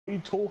are you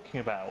talking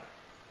about?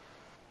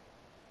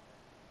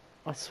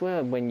 I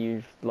swear when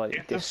you've like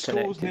If the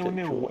score's disconnected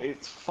at 0-0, draw.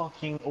 it's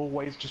fucking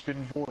always just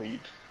been void.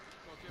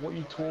 What are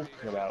you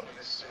talking about,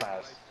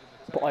 Spaz?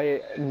 But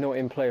I not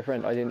in player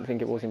friend. I didn't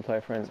think it was in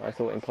player friend. I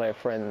thought in player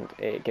friend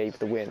it gave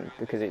the win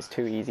because it's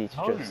too easy to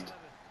No. just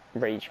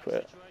rage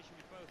quit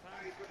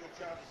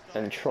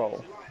and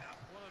troll.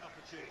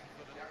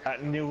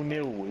 At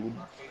 0-0, we would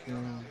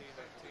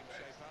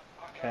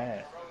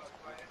care.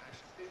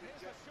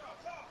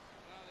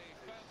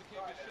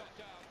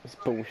 It's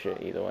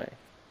bullshit either way.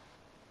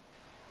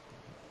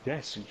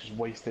 Yes, you just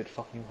wasted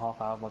fucking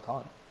half hour of my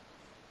time.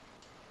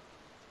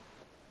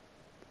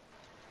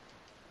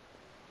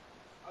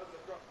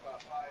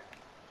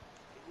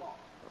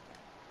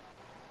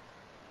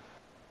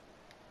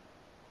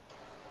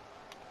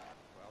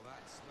 Well,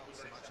 that's not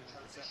so much an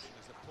interception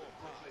as a poor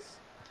pass.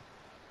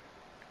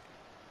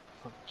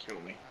 Fucking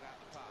kill me. Cut out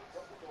the pass.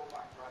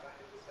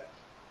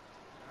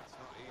 That's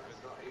not even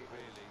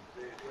really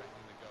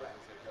threatening the goal,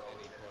 is it, at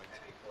any point?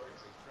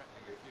 They've been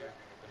threatening a few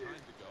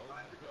behind the goal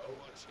who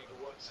are watching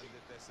and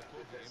that they're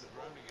supporting him,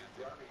 groaning at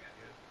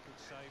him. Good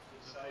save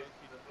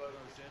from the bloke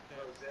in Rosette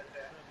there.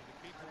 Certainly the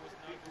keeper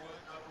wasn't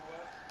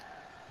overworked.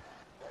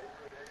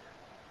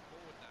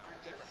 Forward now,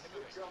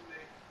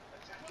 Ibrahimovic.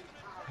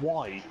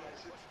 Why?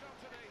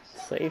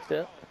 Saved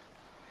it.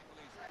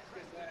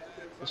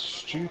 It's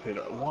stupid.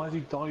 Why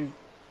did he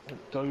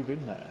dove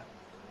in there?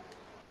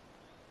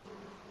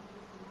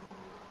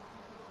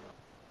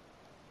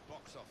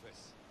 Box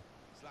office.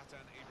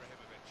 Zlatan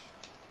Ibrahimovic.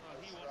 Well,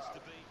 he wants to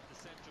be the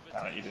centre of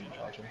Damn it, attention. you didn't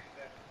charge him.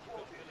 You've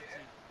got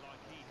ability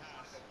like he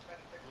has.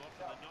 More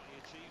often than not, he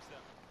achieves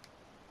that.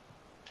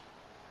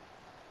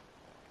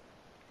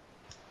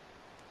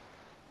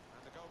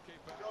 And the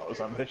goalkeeper. That was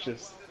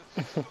ambitious.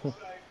 He cuts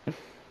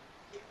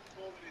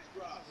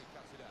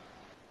it out.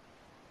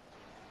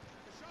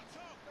 The shot's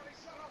on.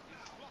 He's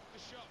blocked the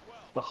shot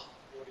well. Ugh.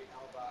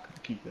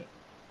 Keep it.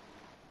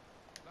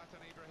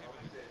 Zlatan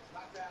Ibrahimovic.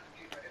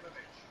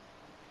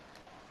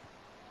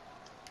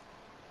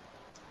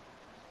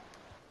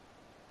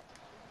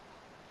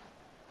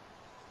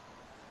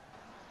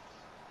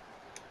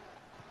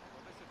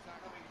 Well, this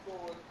attack has been a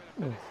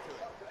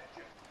finish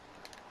to it.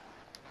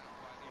 Now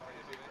by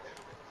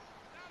Ibrahimovic.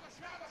 Now the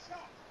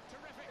shot!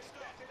 Terrific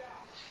stop.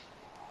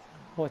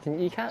 Why didn't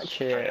you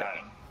catch it?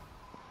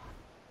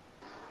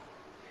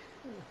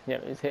 Yeah,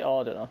 it's hit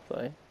hard enough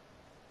though.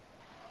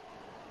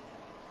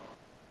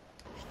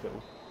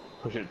 Still.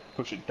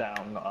 Push it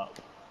down, not up.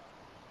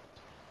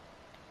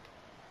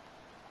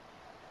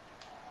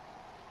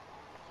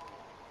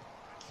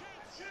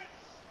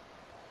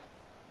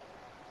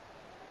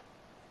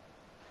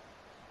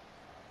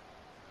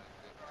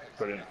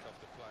 Brilliant. Off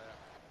the player,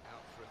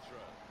 out for a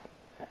throw.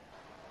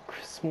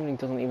 Chris Smalling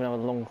doesn't even have a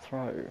long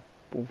throw.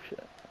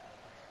 Bullshit.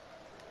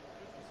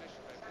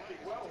 Position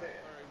they've well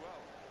here. Very well.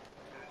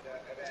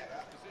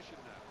 Position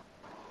now.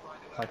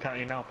 I count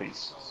you now,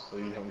 please. So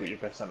you haven't got your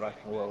best centre back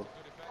in the world.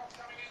 Good effect.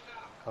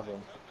 Cover him.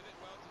 With it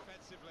well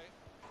defensively.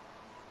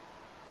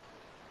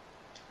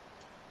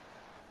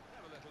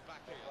 Have a little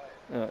back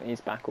heel. Oh,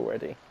 he's back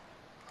already.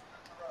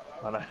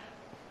 I know.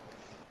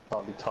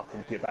 Can't be tough to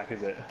get back,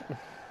 is it?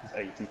 It's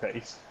 80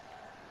 pace.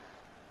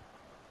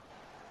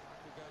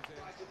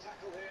 Michael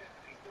goes in.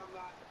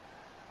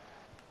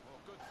 Oh,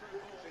 good through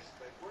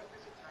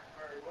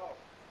ball.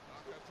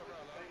 Marco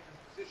Parolo.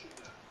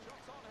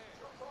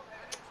 Shots on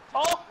here.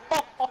 Oh!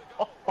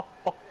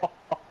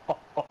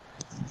 Well,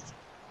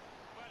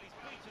 he's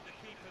beaten the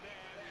keeper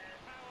there.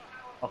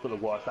 Power. I've got the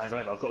worst angle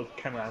ever. I've got a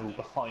camera angle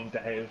behind De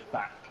Gea's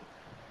back.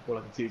 All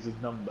I can see is his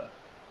number.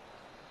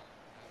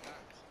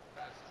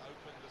 That has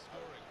opened the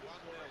scoring.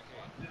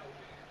 1-0 here.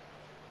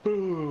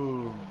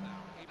 Boom! Now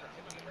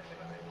Ibrahimovic.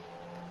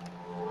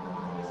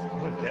 I'm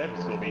not dead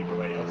to score me, but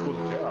mate, I've scored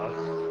the jar. As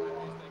they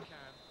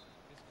can.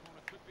 This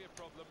corner could be a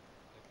problem.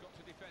 They've got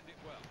to defend it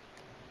well.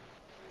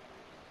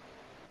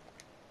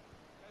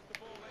 There's the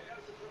ball in.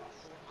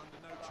 Caught under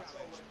no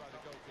challenge by the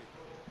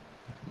goalkeeper.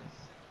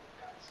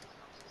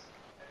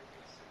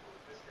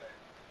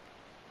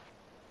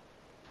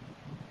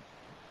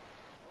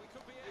 We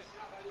could be in.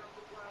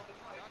 Off the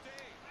post.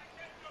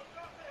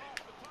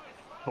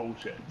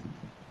 Bullshit.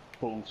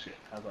 Bullshit.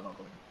 How's that not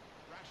going?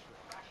 Rashford.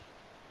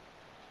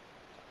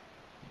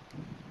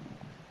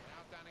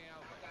 Now Dani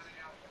Alves.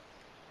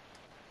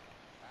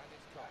 And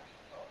it's caught.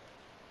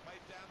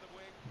 Played down the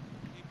wing,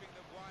 keeping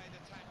the wide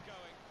attack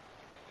going.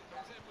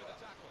 Comes in with a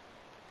tackle.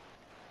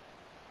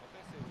 Well,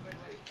 this is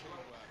great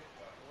teamwork,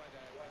 the way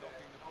they're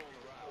knocking the ball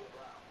around.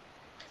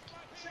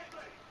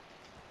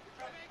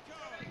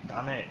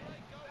 Damn it.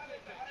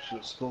 Should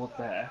have scored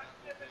there.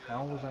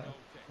 How was that?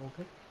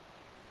 Okay.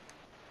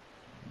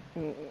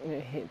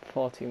 It hit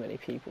far too many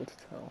people to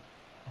tell.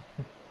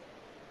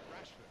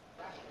 Rashford.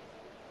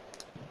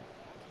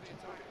 Onto the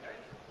attack.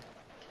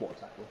 What a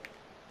tackle.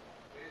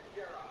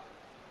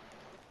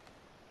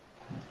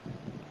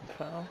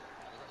 Foul.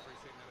 The referee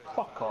saying that it's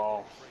Fuck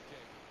off. free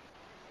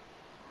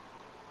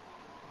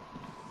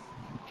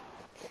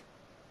kick.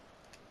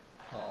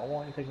 Oh, why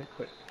are you taking it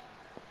quick?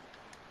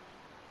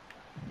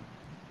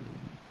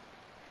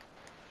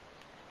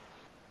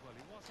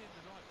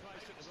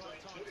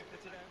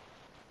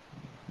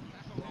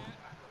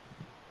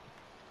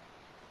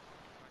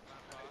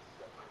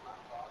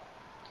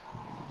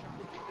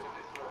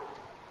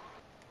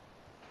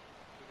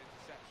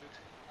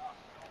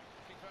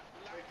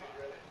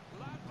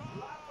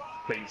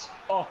 Please.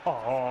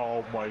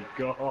 Oh my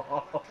god.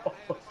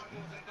 Contemplating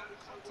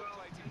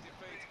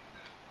defeat.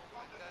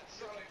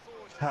 Looking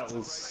forward to That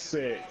was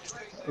sick.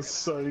 That was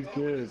so good.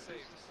 Well, they've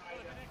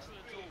been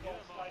excellent all year,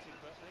 Martin,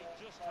 but they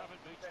just haven't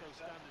reached those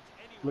standards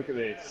Look anywhere at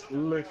near this. the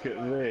level Look at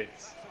deserved.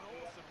 this. That's an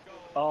awesome goal.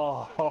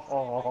 Oh. Very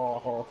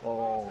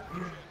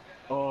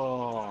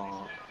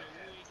Oh. set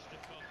for weeks to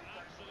come.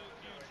 Absolute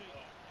beauty.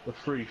 The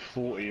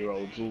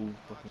 340-year-olds all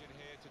fucking Margin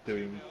here to 2-0.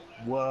 doing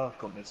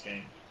work on this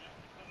game.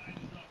 El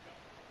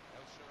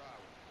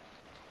Shaarawy.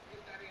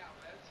 And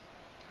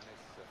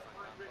it's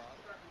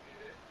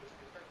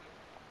Frank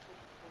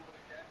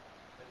Lampard.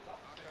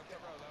 Marco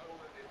Carollo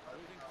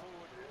moving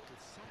forward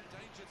with some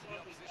danger to the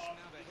opposition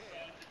now they're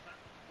here.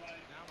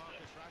 Now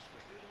Marcus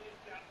Rashford. And here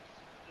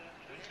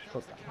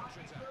comes the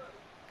counter-attack.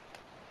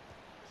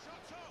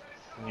 Shot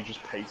up! And you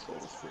just pace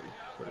balls through.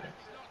 Brilliant.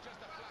 He's not just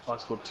a flash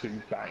I scored 2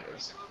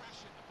 bangers. to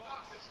crash in the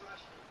box.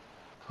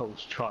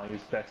 Cole's trying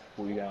his best to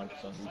pull you down for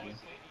some reason. He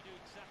knew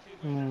exactly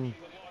where the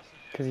keeper was.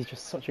 Because he's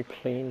just such a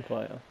clean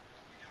player.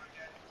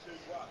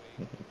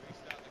 We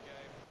restart the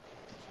game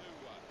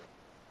 2-1.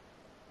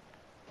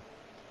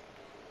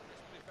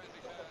 Crisp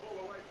defending there.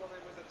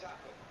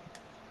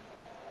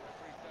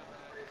 Referee's done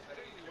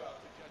extremely well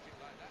to judge it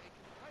like that. He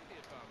can play the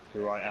advantage.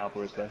 You're right,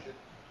 Alba is there.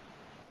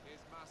 Here's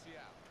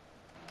Martial.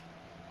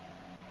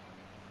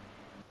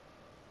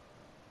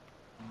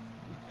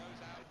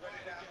 Goes out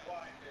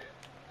wide again.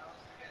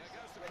 There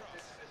goes the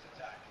cross.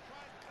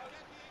 Tries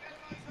to get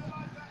the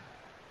equaliser.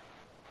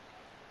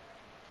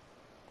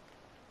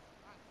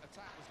 That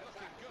attack was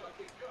looking good.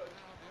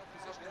 Now the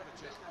opposition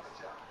have a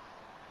chance.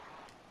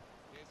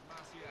 Here's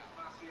Martial.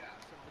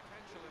 Some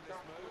potential in this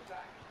move.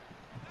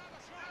 Now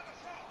the shot.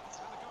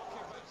 And the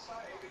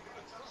goalkeeper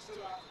across to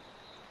it.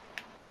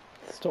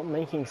 Stop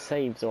making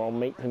saves or I'll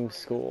make them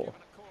score. Given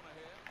a corner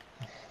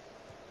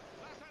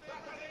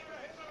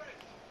here.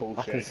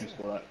 Bullshit if you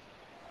score that.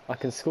 I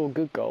can score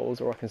good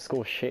goals or I can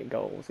score shit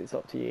goals. It's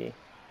up to you.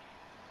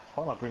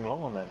 Why not bring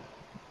Long on then?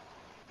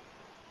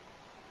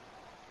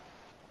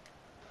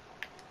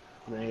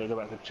 Then you gotta go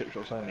back to chip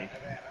shots only.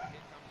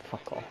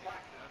 Fuck off.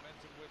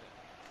 Momentum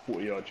with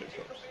it. 40-yard chip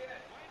shots.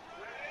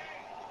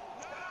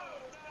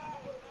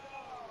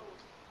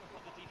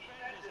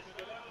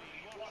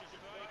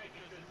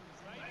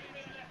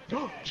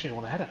 Oh, shit, I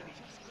want a header.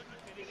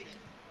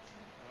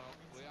 Well,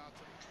 we are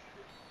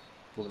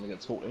to Wasn't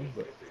against Sporting,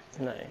 but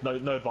No.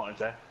 no advantage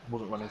there.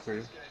 Wasn't running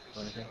through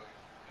or anything.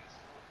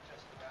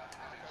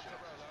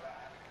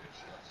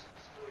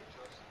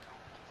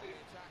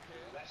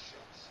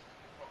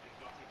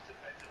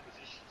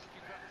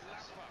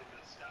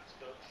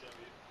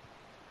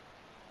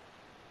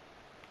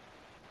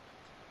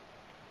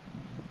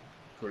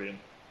 Brilliant.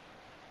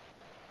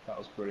 That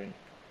was brilliant.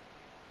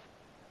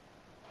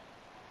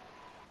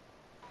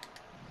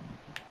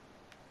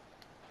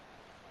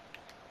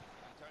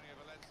 Antonio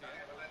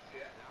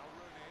Valencia. Now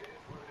Rooney.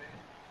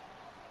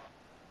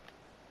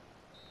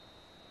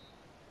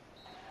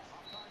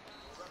 Half-time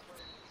now.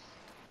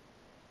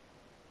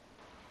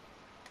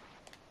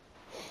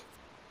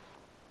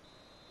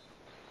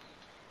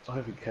 I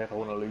don't care if I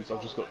want to lose.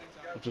 I've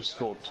just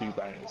scored 2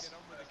 bangers. Get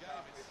on with the game.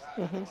 It's exciting.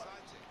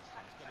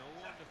 It's been a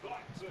wonderful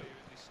atmosphere in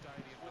this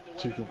stadium.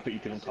 2 completely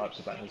different types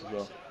of bangers as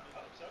well.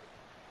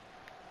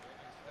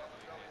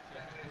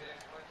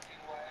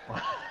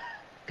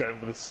 Going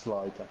for the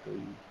slide tackle,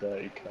 you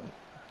dirty cunt.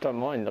 Don't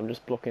mind, I'm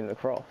just blocking the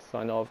cross.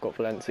 I know I've got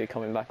Valencia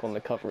coming back on the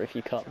cover if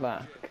you cut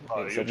back.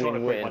 Oh, It's you're a trying to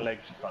break my win-win.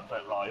 legs, you cunt,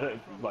 don't lie.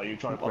 Like, you're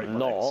trying to break I'm my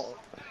not. legs.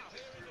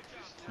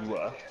 You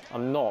were.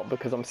 I'm not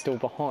because I'm still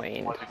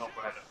behind. Why did you not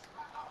break it?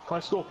 Can I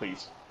score,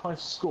 please? Can I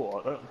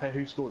score? I don't care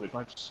who scored it,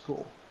 can I just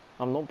score?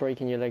 I'm not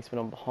breaking your legs when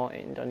I'm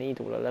behind. I need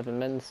all 11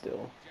 men still.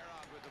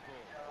 Gerrard with the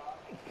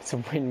ball. It's a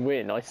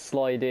win-win. I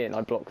slide in,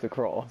 I block the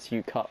cross,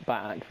 you cut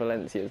back,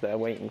 Valencia's there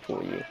waiting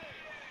for you.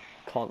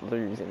 Can't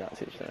lose in that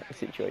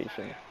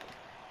situation.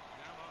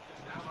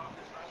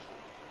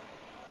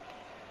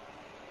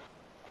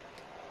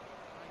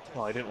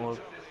 Oh, I didn't want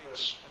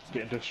to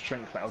get into a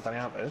strength battle with Dani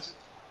Alves.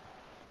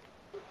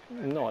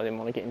 No, I didn't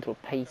want to get into a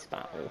pace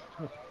battle.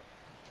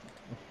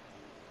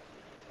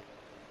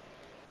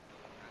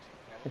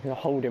 I can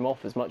hold him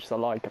off as much as I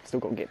like, I've still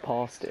got to get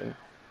past him.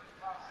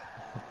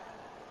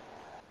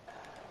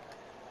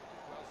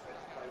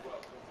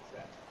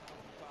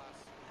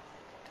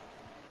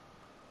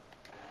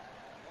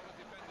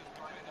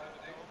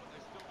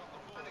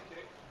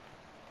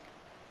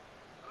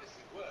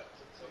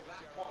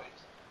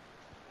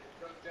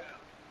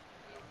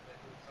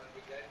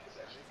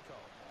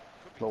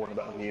 I want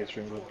about the years for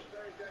England.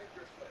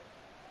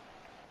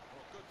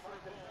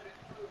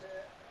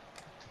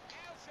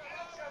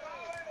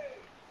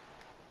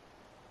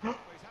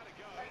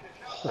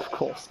 Of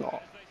course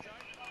not.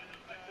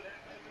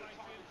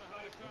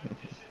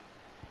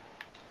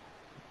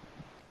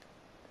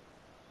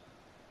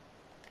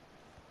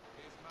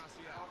 Here's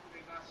Martial. Now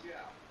Anthony Martial.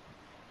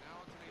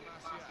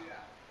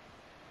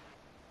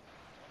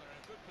 Well, they're in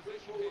a good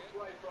position here.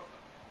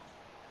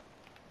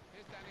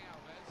 Here's Dani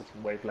Alves.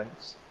 Different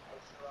wavelengths.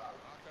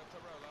 Marco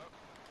Carollo.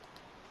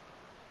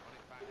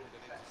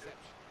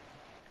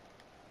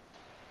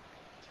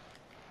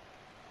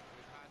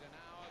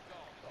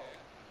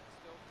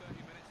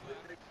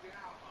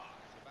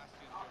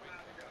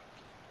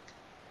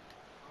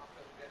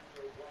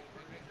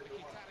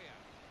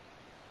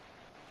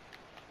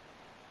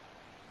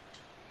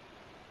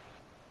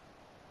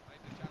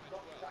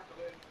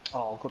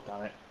 Oh, god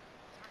damn it.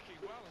 Attacking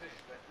well here.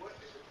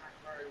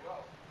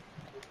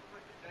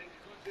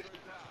 Good through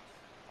pass.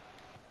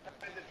 But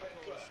it didn't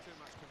cause too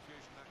much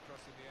confusion, that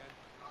cross in the end.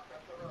 El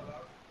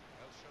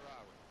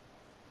Shaarawy.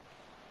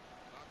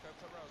 Marco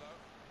Parolo.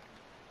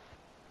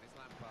 And it's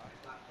Lampard.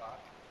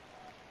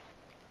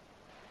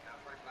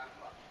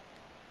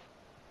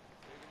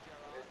 Steven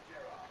Gerrard.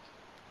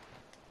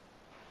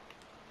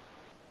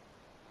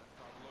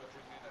 Lampard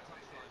loitering near the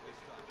touchline this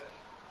time.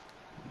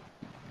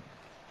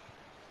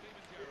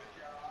 Steven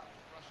Gerrard.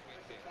 Rushing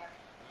it here.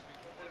 Moving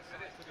from one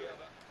side to the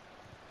other.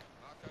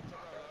 Marco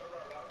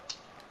Parolo.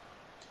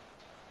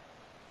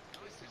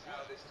 Nicely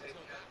well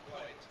until that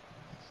point.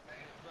 And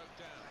it broke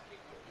down. Now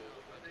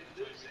Anthony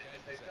regained possession. And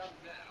it's Frank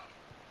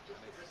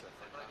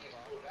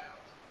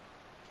Lampard.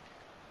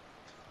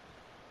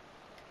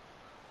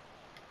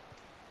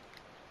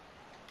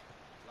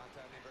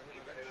 Zlatan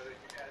Ibrahimovic.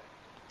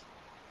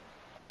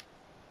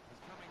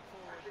 He's coming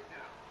forward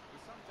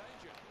with some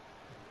danger.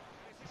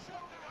 And it's a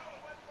shot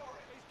now.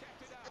 He's kept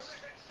it out.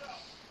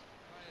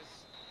 Players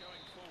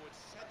going forward,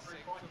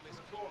 sensing from this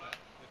corner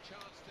the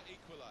chance to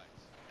equalise.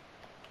 Just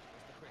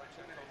a quick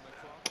check on the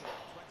clock. 20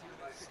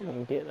 minutes to go.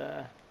 Someone get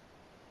there.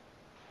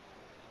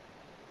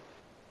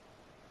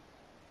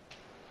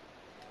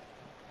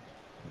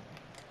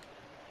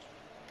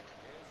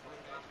 Here's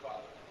Rooney.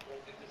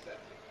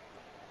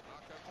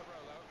 Marco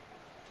Parolo.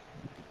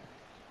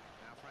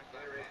 Now Frank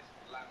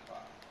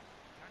Lampard.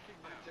 Attacking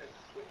now.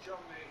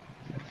 Find a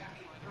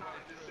way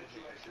through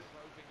here,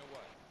 probing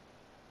away.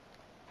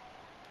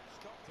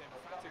 Stopped him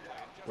emphatically.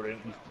 Just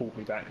Brilliant, he's pulled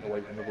me back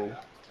away from the ball.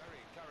 very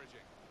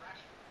encouraging.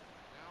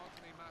 Now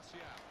Anthony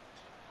Martial.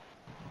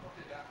 Not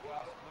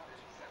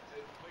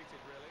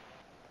completed really.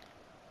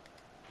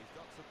 He's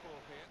got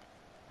support here.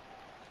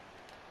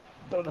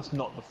 No, that's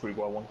not the free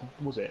ball I wanted,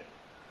 was it?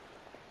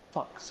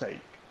 Fuck's sake.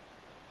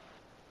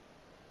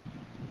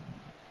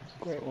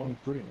 Great one.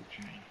 Brilliant,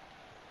 Jimmy.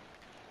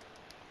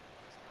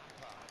 It's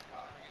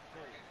Lampard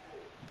carrying it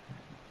forward.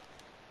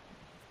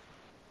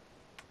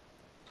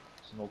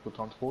 It's an awkward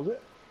time to pause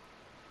it.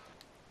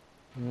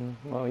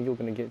 Well, you're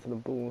going to get to the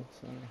ball,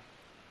 so...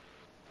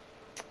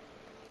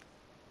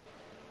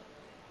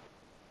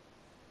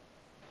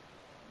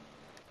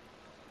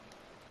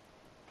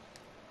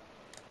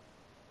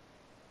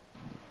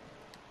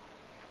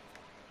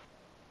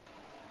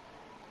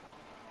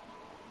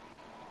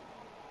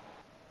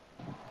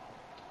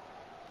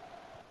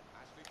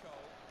 Ashley Cole.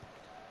 The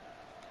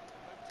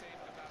home team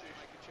about to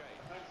make a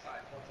change.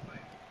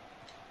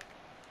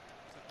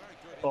 It's a very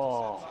good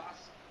Oh,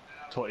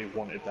 interception. Totti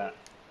wanted that.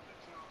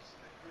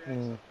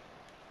 Mm.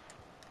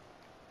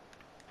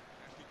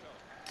 Ashley Cole.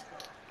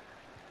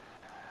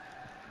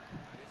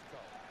 And it's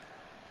Cole.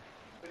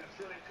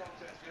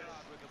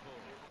 Gerrard with the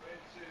ball.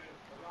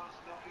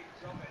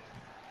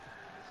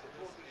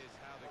 This is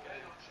how the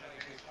game, many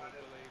people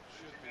believe,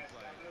 should be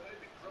played.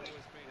 It's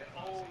always been a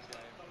passing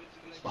game.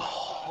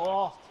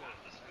 Oh,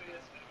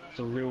 it's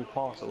a real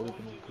pass, that would have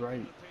been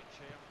great. That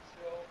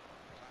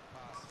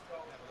pass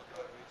never looked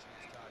like reaching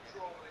its target.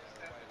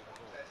 They're away with the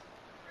ball.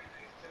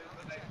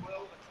 Another check on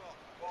the clock.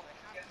 They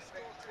have to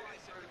score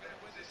twice if they're going to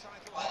win the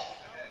title.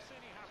 We've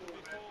seen it happen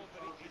before,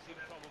 but it is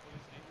improbable,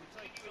 isn't it? It would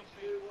take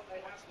something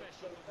quite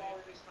special to be.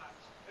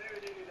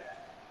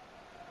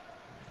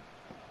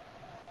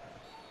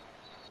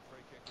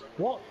 Free kick.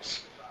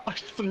 What? I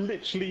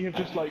literally have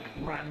just like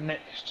ran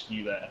next to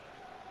you there.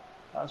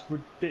 That's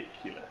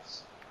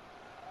ridiculous.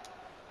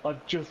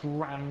 I've just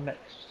ran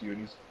next to you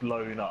and he's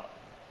blown up.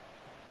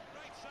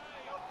 Great save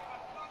by a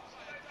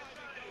diving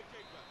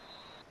goalkeeper.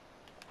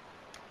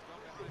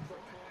 Gone behind for a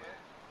corner.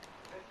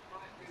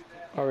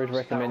 I would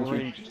recommend you...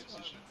 Outrageous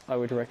decision. I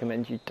would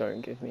recommend you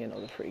don't give me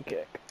another free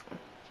kick. Check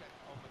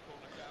on the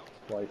corner count.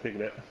 Why you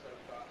figured it?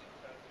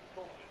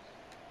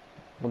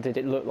 Well, did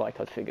it look like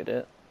I'd figured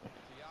it?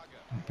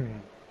 Thiago.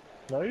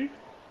 No?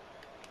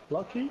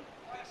 Lucky?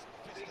 Fist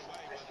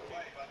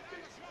away by the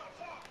keeper.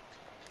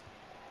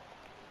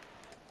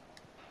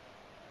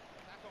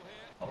 Tackle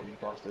here. Oh, you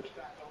bastard. A good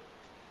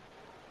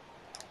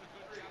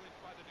challenge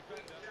by the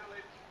defender.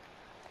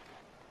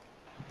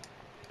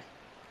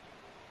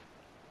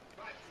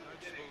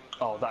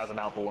 Oh, that was an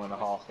out ball and a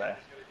half there.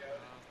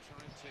 Trying to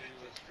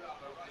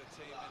put the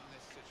team in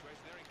this situation.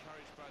 They're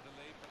encouraged by the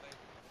lead, but they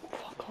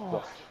Fuck Well,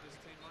 off. that this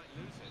team might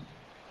lose it.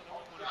 And I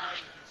wouldn't want to do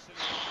anything silly.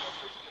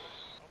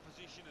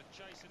 Opposition are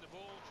chasing the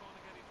ball, trying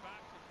to get it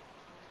back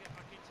and get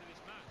back into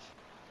this match.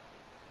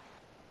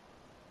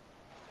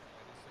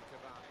 Edinson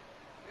Cavani.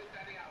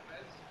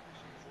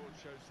 Ford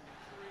shows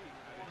 3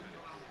 added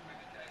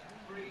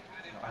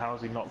minutes. how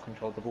has he not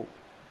controlled the ball?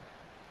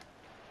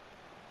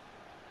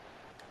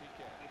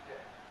 Piqué.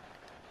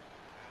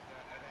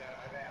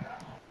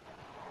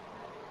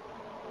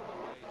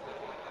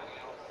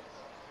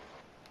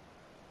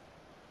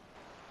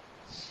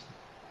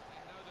 They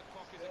know the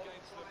clock is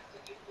against them.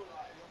 The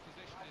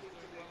opposition is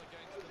doing well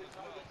against them as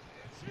well.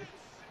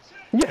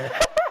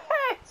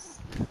 Yes!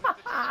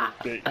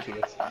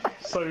 Ridiculous.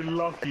 So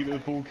lucky that the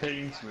ball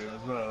came to him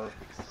as well.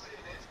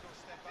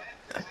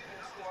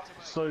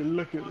 So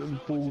look at the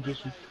ball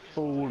just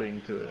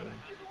falling to him.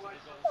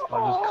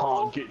 I just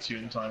can't get to you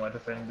in time, my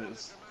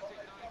defenders.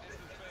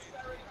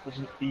 Such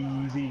an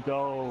easy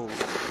goal.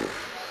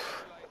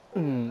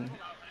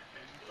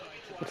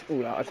 It's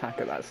all out attack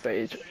at that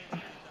stage.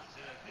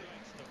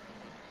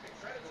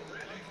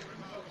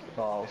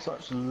 Oh,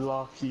 such a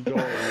lucky goal.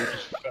 We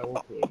just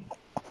fell to him.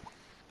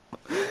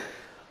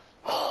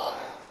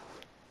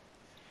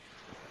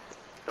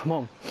 Come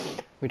on,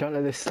 we don't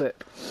let this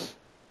slip.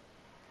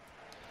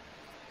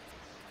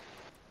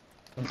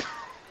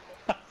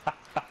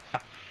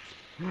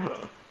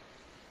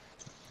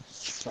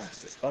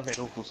 Classic. I've made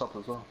awful subs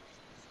as well.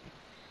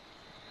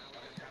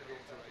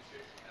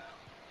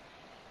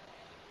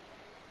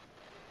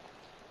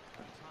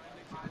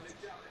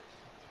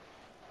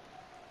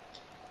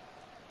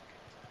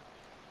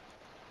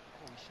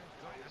 Oh, he showed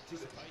great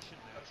anticipation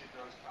there.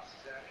 Turn pass.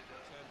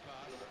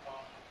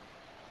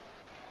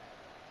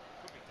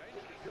 Could be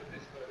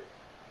dangerous.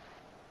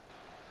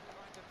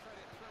 Trying to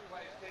thread it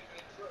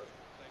through here.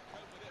 They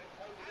cope with it.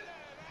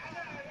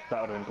 That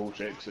would have been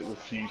bullshit because it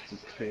refused to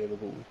clear the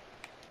ball.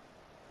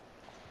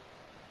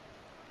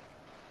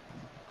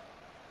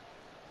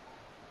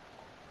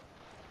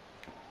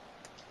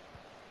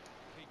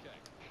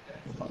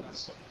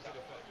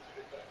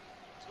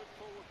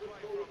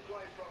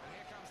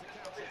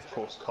 Of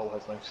course, Cole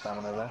has no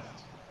stamina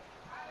left.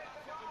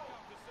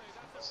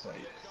 Sake.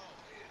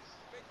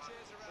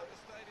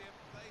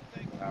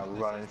 Now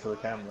running to the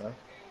camera.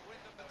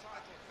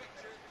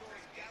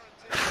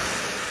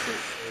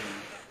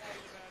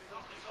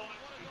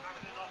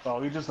 Oh,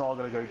 we just are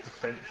going to go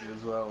defensive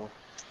as well.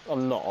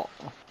 I'm not.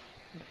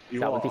 You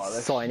That would be are,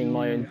 signing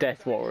my own huge.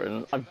 death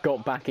warrant. I've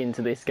got back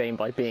into this game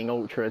by being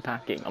ultra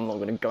attacking. I'm not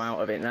going to go out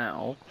of it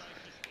now.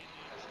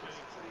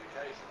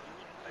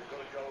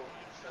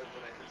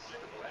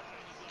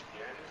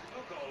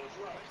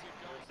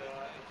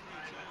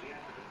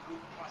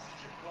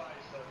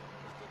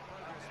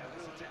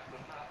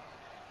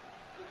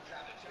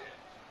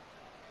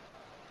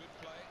 Good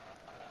play.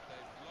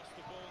 They've lost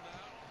the ball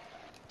now.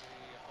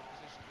 The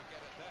opposition will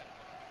get it then.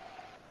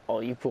 Oh,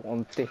 you put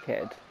on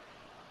dickhead.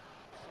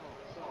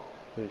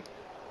 Dude,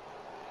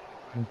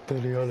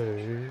 Dele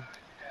Alli.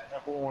 I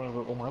put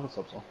all my other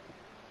subs on.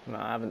 No,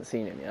 I haven't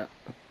seen him yet.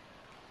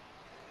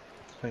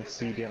 Playing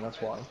CDM, that's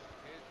why. Here's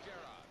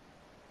Gerrard.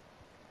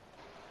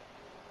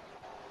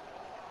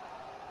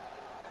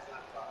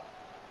 Excellent passing.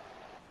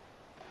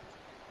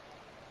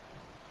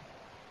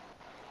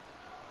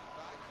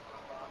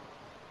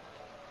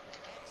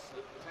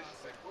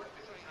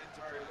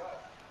 Great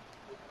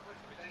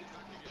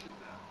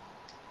interplay.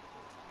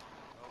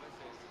 Well, this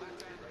is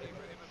Zlatan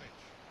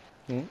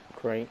Ibrahimovic.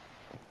 Great.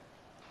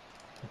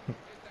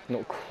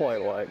 Not quite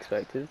what I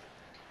expected.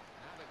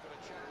 Now they've got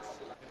a chance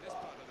in this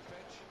part of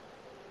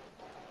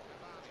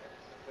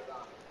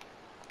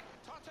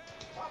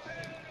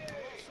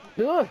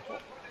the pitch. Ugh!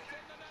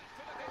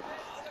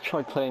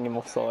 Tried playing him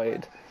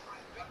offside.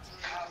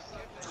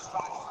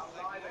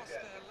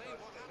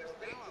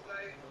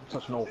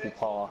 Such an awful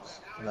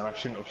pass. And then I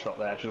shouldn't have shot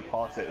there, I should have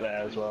passed it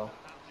there as well.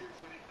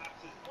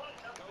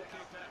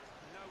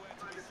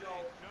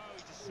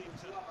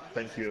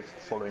 Thank you for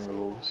following the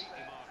rules.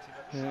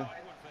 Yeah.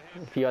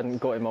 If you hadn't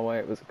got in my way,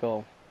 it was a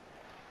goal.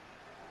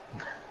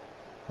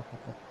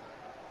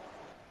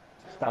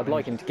 I'd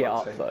like him to get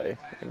up though. It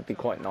would be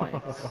quite nice.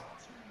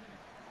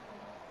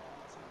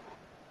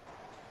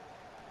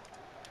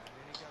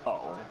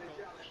 Oh,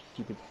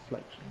 stupid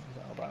deflection. Is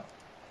that about?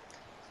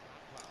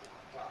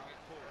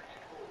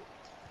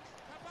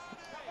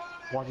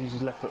 Why did you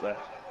just left it there?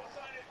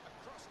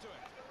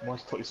 Why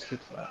did Totti stood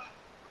for that?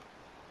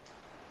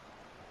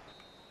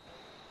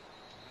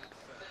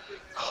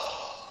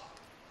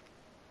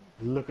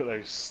 Look at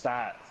those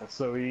stats, they're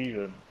so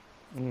even.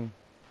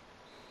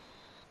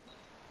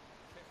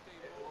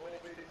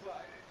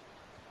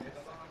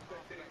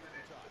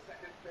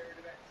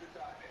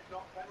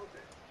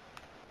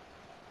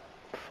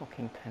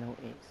 Fucking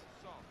penalties.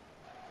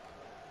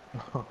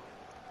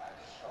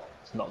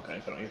 It's not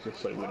going to penalties,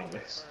 just so winning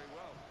this.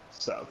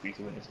 Set up for you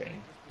to win this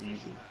game.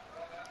 Easy.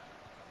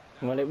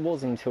 Well, it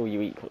was until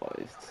you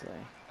equalised, so...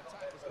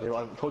 Yeah,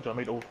 I told you I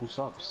made awful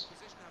subs.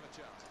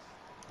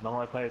 None of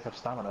my players have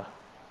stamina.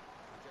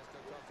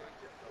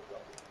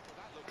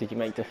 Did you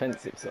make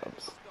defensive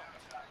subs?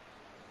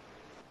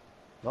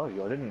 No, I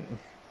didn't.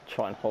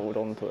 Try and hold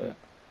on to it.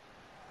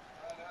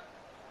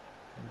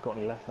 I've got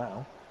any left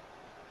now.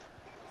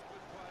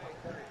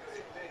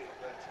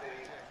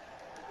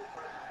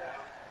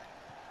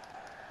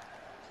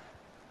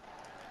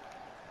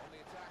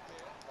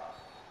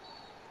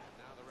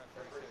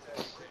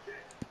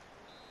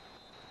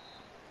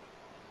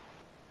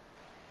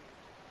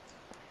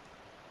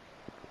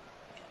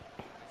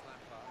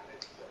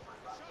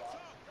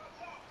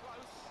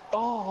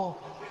 Oh!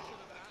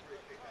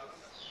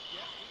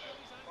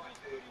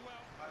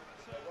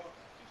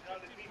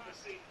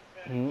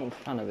 I'm not a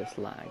fan of this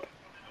lag.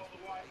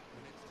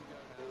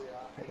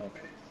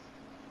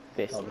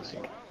 This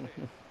lag.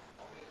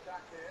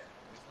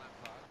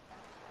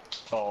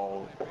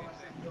 Oh,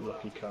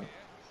 lucky cunt.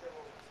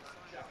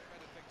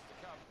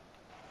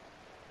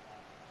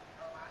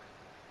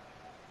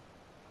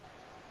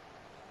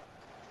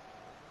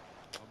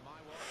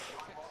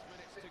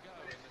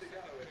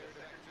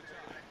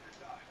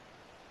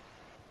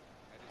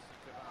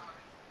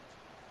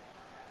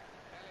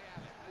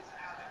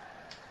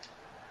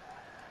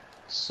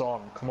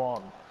 Son, come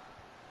on.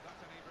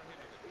 Zlatan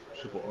Ibrahimovic.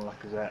 Should have bought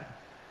Lacazette.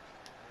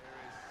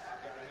 Here is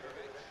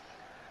Ibrahimovic.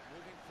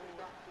 Moving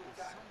forward with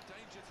some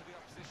danger to the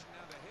opposition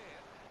now they're here.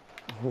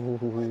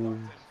 Ooh.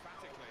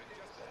 Emphatically and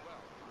just as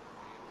well.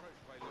 The approach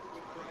play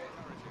looks very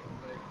encouraging.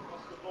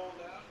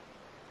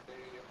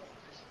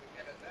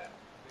 Steven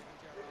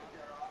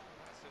Gerrard.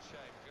 That's a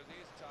shame because he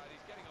is tired.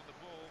 He's getting on the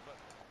ball, but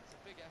it's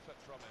a big effort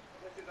from him.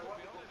 Could be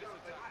on in this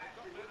attack.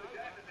 They've got men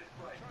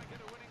over. Try and get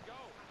a winning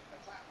goal.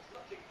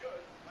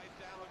 Played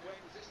down the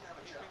wing,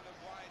 keeping the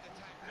wide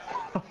attack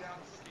going.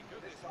 Looking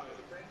good this move.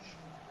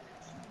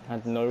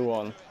 Had no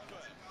one.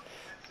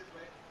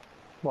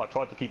 Well, I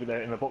tried to keep it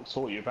there in the box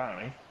for you,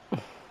 apparently.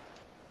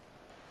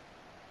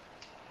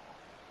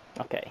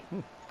 Okay.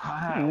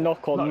 How?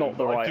 Knock on, No, not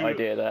the but I right do-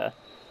 idea there.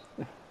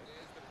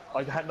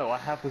 I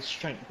have the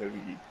strength over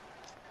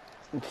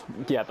you.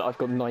 Yeah, but I've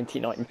got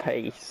 99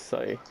 pace,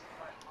 so...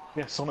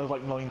 Yeah, Son is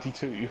like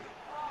 92.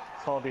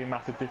 It's hardly a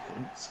massive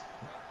difference.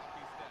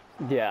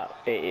 Yeah,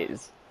 it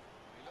is.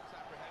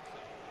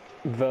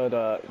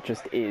 Werder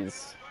just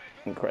is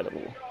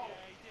incredible.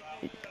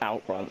 He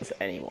outruns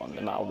anyone,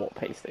 no matter what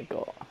pace they've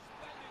got.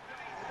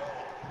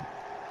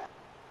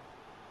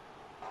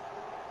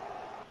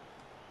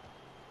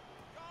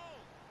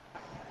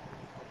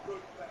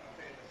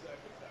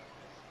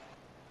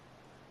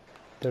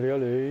 Dele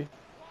Alli.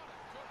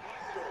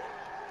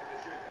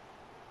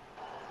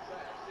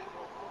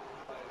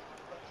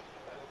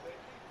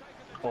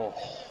 Oh,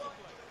 Must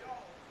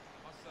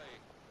say,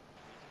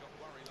 he's got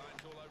worry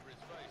lines all over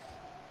his face.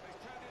 He's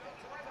turned it up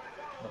to the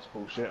front. that's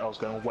bullshit. I was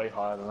going way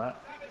higher than that.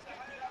 It is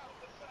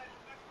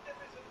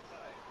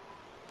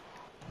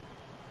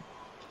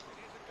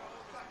a goal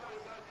despite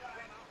that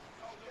run up.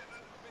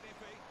 Looks a bit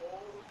iffy. The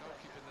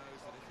goalkeeper knows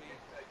that if he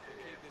can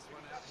keep this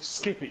one out, his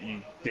Skip it,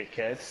 you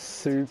dickhead.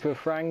 Super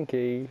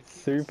Frankie.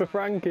 Super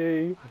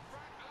Frankie.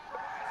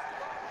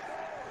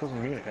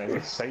 Doesn't mean anything,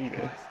 just save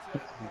it.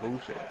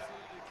 Bullshit.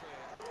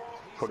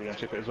 Probably gonna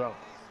chip it as well.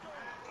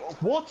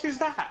 What is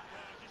that?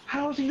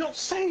 How has he not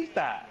saved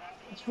that?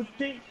 It's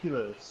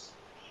ridiculous.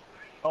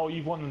 Oh,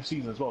 you've won the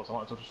season as well, so I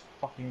might as well just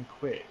fucking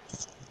quit.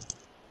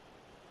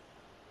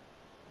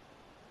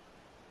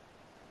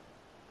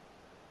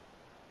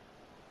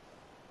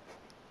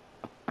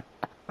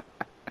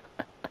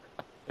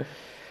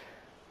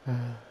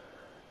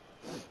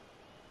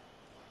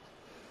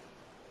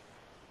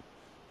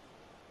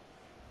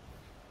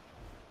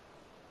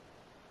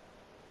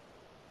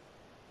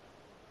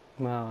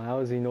 Wow, how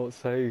has he not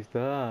saved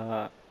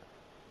that?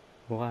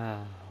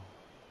 Wow.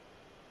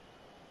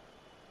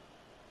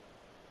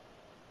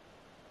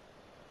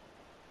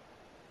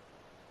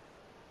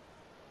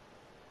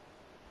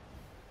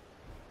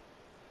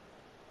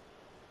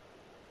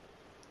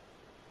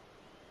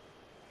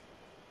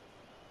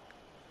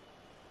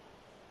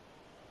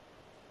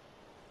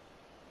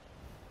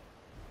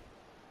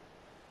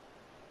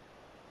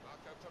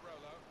 Marco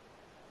Parolo.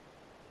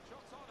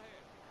 Shots on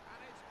here, and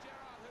it's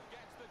Gerrard who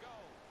gets the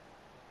goal.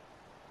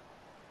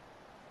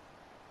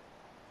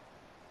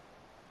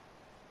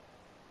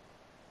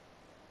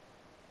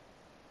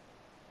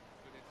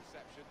 Good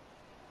interception.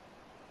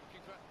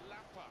 Looking for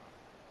Lampard.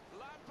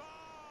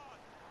 Lampard!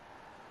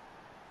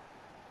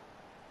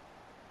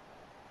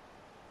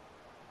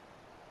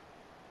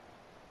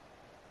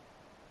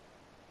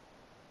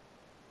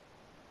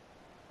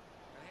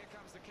 And here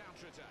comes the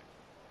counter-attack.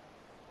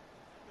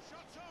 The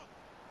shot's on!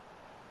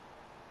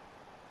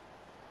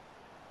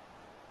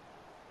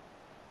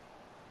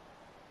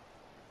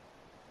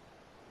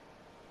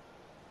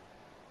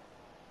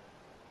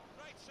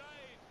 Great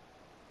save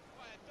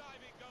by a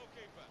diving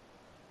goalkeeper.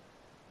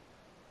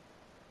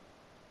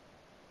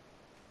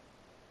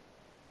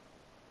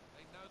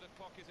 They know the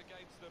clock is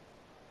against them.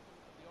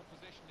 The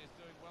opposition is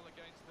doing well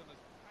against them.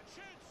 And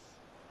shoots!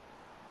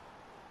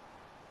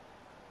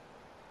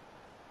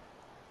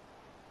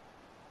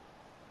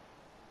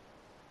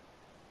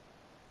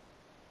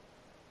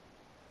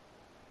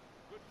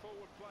 Good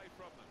forward play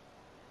from them.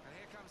 And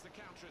here comes the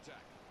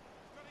counter-attack.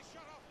 Got his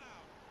shot off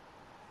now.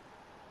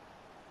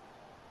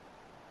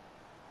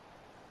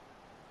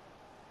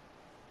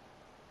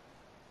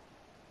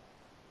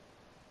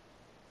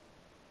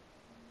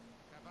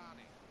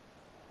 Cavani.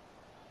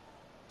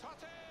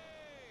 Totti!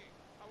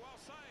 Oh, well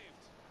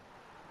saved.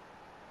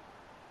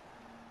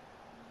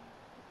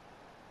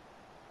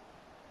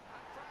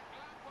 And Frank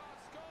Lampard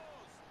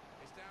scores.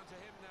 It's down to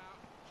him now,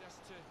 just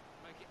to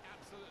make it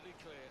absolutely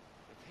clear.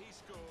 If he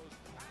scores,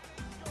 and